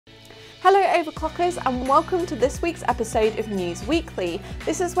Hello Overclockers and welcome to this week's episode of News Weekly.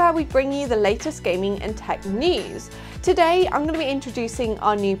 This is where we bring you the latest gaming and tech news. Today I'm going to be introducing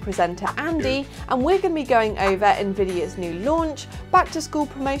our new presenter Andy, and we're going to be going over Nvidia's new launch, back to school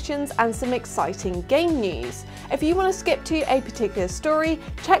promotions and some exciting game news. If you want to skip to a particular story,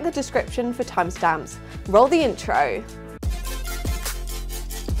 check the description for timestamps. Roll the intro.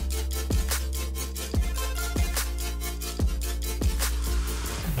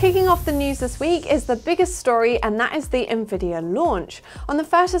 Kicking off the news this week is the biggest story, and that is the Nvidia launch. On the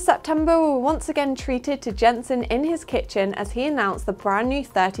 1st of September, we were once again treated to Jensen in his kitchen as he announced the brand new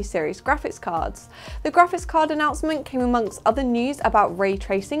 30 series graphics cards. The graphics card announcement came amongst other news about ray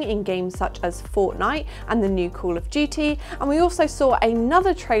tracing in games such as Fortnite and the new Call of Duty, and we also saw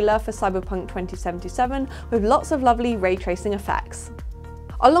another trailer for Cyberpunk 2077 with lots of lovely ray tracing effects.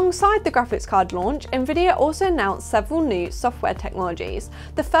 Alongside the graphics card launch, Nvidia also announced several new software technologies.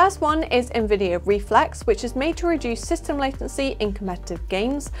 The first one is Nvidia Reflex, which is made to reduce system latency in competitive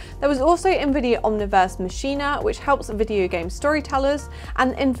games. There was also Nvidia Omniverse Machina, which helps video game storytellers,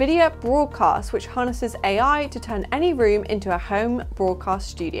 and Nvidia Broadcast, which harnesses AI to turn any room into a home broadcast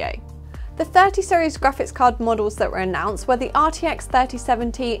studio. The 30 series graphics card models that were announced were the RTX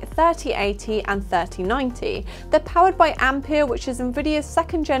 3070, 3080 and 3090. They're powered by Ampere, which is Nvidia's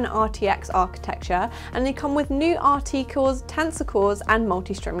second-gen RTX architecture, and they come with new RT cores, Tensor cores and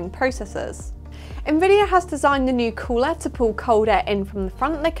multi-streaming processors. Nvidia has designed the new cooler to pull cold air in from the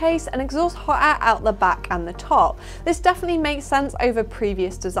front of the case and exhaust hot air out the back and the top. This definitely makes sense over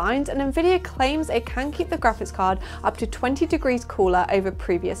previous designs, and Nvidia claims it can keep the graphics card up to 20 degrees cooler over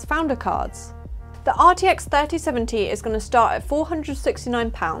previous founder cards. The RTX 3070 is going to start at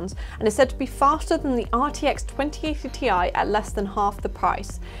 £469 and is said to be faster than the RTX 2080 Ti at less than half the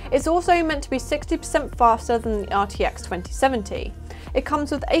price. It's also meant to be 60% faster than the RTX 2070. It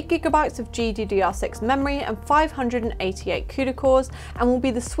comes with 8GB of GDDR6 memory and 588 CUDA cores, and will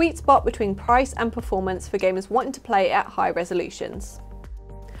be the sweet spot between price and performance for gamers wanting to play at high resolutions.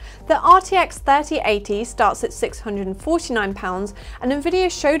 The RTX 3080 starts at £649, and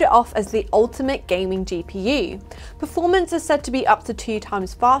Nvidia showed it off as the ultimate gaming GPU. Performance is said to be up to 2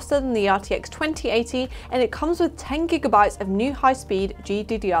 times faster than the RTX 2080, and it comes with 10GB of new high-speed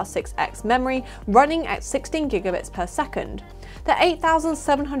GDDR6X memory running at 16GB per second. The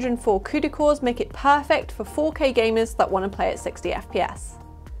 8704 CUDA cores make it perfect for 4K gamers that want to play at 60 FPS.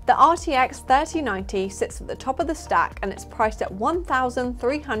 The RTX 3090 sits at the top of the stack, and it's priced at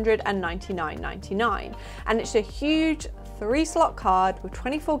 $1,399.99, and it's a huge 3-slot card with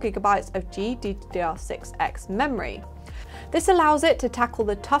 24GB of GDDR6X memory. This allows it to tackle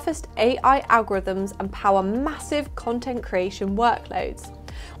the toughest AI algorithms and power massive content creation workloads.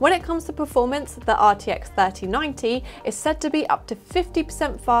 When it comes to performance, the RTX 3090 is said to be up to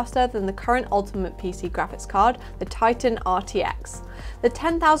 50% faster than the current ultimate PC graphics card, the Titan RTX. The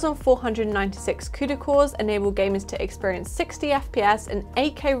 10,496 CUDA cores enable gamers to experience 60 FPS and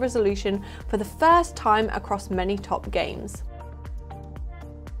 8K resolution for the first time across many top games.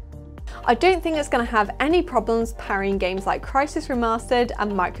 I don't think it's going to have any problems parrying games like Crysis Remastered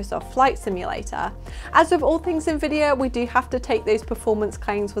and Microsoft Flight Simulator. As with all things Nvidia, we do have to take those performance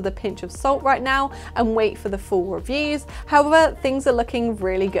claims with a pinch of salt right now and wait for the full reviews. However, things are looking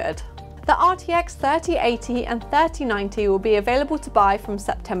really good. The RTX 3080 and 3090 will be available to buy from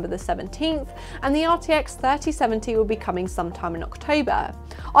September the 17th, and the RTX 3070 will be coming sometime in October.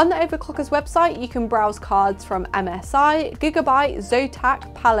 On the Overclockers website, you can browse cards from MSI, Gigabyte,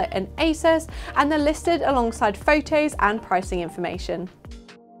 Zotac, Palette and Asus, and they're listed alongside photos and pricing information.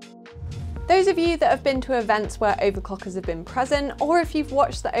 Those of you that have been to events where Overclockers have been present, or if you've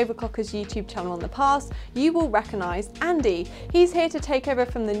watched the Overclockers YouTube channel in the past, you will recognise Andy. He's here to take over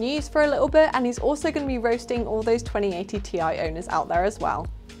from the news for a little bit, and he's also going to be roasting all those 2080 Ti owners out there as well.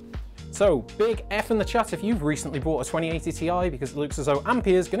 So, big F in the chat if you've recently bought a 2080 Ti, because it looks as though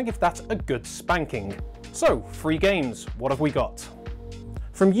Ampere's going to give that a good spanking. So, free games, what have we got?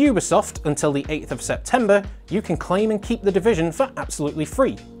 From Ubisoft until the 8th of September, you can claim and keep The Division for absolutely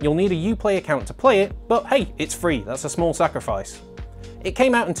free. You'll need a Uplay account to play it, but hey, it's free, that's a small sacrifice. It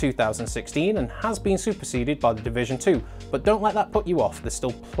came out in 2016 and has been superseded by The Division 2, but don't let that put you off, there's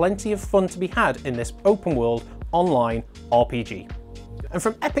still plenty of fun to be had in this open world, online RPG. And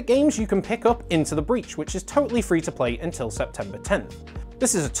from Epic Games you can pick up Into the Breach, which is totally free to play until September 10th.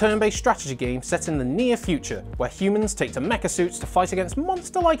 This is a turn-based strategy game set in the near future, where humans take to mecha suits to fight against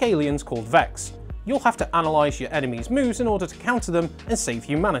monster-like aliens called Vex. You'll have to analyse your enemies' moves in order to counter them and save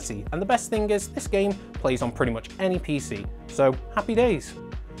humanity, and the best thing is this game plays on pretty much any PC, so happy days.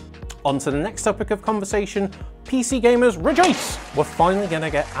 On to the next topic of conversation. PC gamers rejoice! We're finally going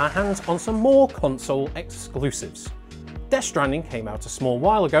to get our hands on some more console exclusives. Death Stranding came out a small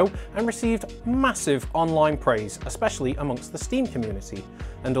while ago and received massive online praise, especially amongst the Steam community.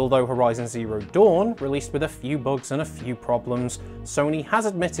 And although Horizon Zero Dawn released with a few bugs and a few problems, Sony has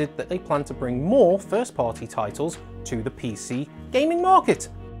admitted that they plan to bring more first-party titles to the PC gaming market.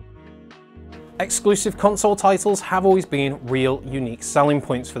 Exclusive console titles have always been real unique selling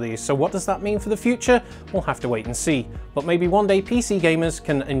points for these, so what does that mean for the future? We'll have to wait and see. But maybe one day PC gamers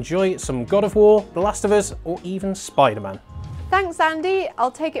can enjoy some God of War, The Last of Us, or even Spider-Man. Thanks, Andy.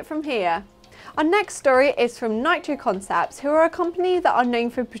 I'll take it from here. Our next story is from Nitro Concepts, who are a company that are known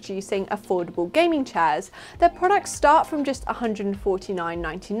for producing affordable gaming chairs. Their products start from just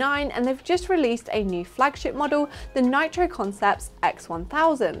 $149.99 and they've just released a new flagship model, the Nitro Concepts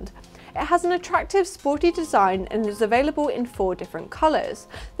X1000. It has an attractive sporty design and is available in 4 different colours.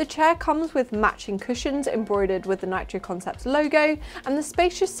 The chair comes with matching cushions embroidered with the Nitro Concepts logo and the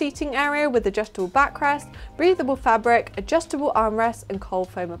spacious seating area with adjustable backrest, breathable fabric, adjustable armrests and cold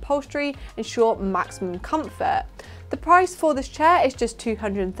foam upholstery ensure maximum comfort. The price for this chair is just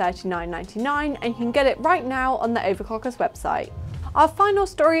 $239.99 and you can get it right now on the Overclockers website. Our final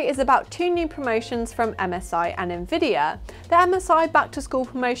story is about 2 new promotions from MSI and Nvidia. The MSI Back to School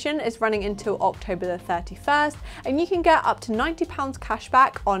promotion is running until October the 31st and you can get up to £90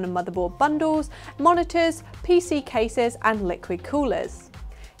 cashback on motherboard bundles, monitors, PC cases and liquid coolers.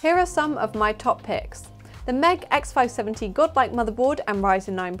 Here are some of my top picks. The Meg X570 Godlike motherboard and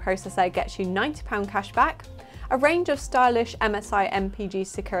Ryzen 9 processor gets you £90 cashback. A range of stylish MSI MPG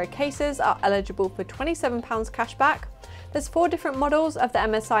Sakura cases are eligible for £27 cashback. There's 4 different models of the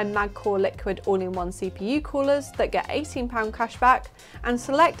MSI MagCore Liquid all-in-one CPU coolers that get £18 cashback, and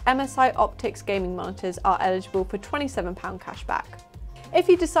select MSI Optics gaming monitors are eligible for £27 cashback. If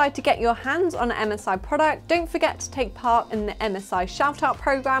you decide to get your hands on an MSI product, don't forget to take part in the MSI Shoutout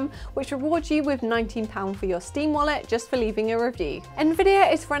program, which rewards you with £19 for your Steam wallet just for leaving a review. Nvidia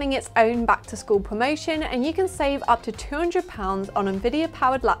is running its own back-to-school promotion and you can save up to £200 on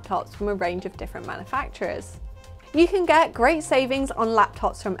Nvidia-powered laptops from a range of different manufacturers. You can get great savings on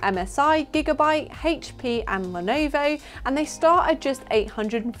laptops from MSI, Gigabyte, HP and Lenovo, and they start at just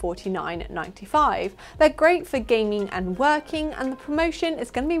 $849.95. They're great for gaming and working, and the promotion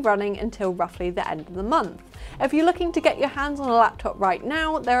is going to be running until roughly the end of the month. If you're looking to get your hands on a laptop right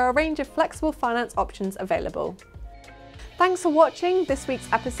now, there are a range of flexible finance options available. Thanks for watching this week's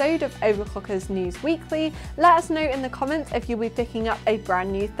episode of Overclockers News Weekly. Let us know in the comments if you'll be picking up a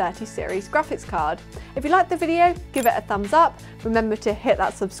brand new 30 series graphics card. If you liked the video, give it a thumbs up. Remember to hit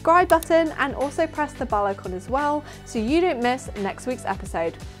that subscribe button and also press the bell icon as well so you don't miss next week's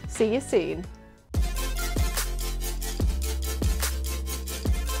episode. See you soon.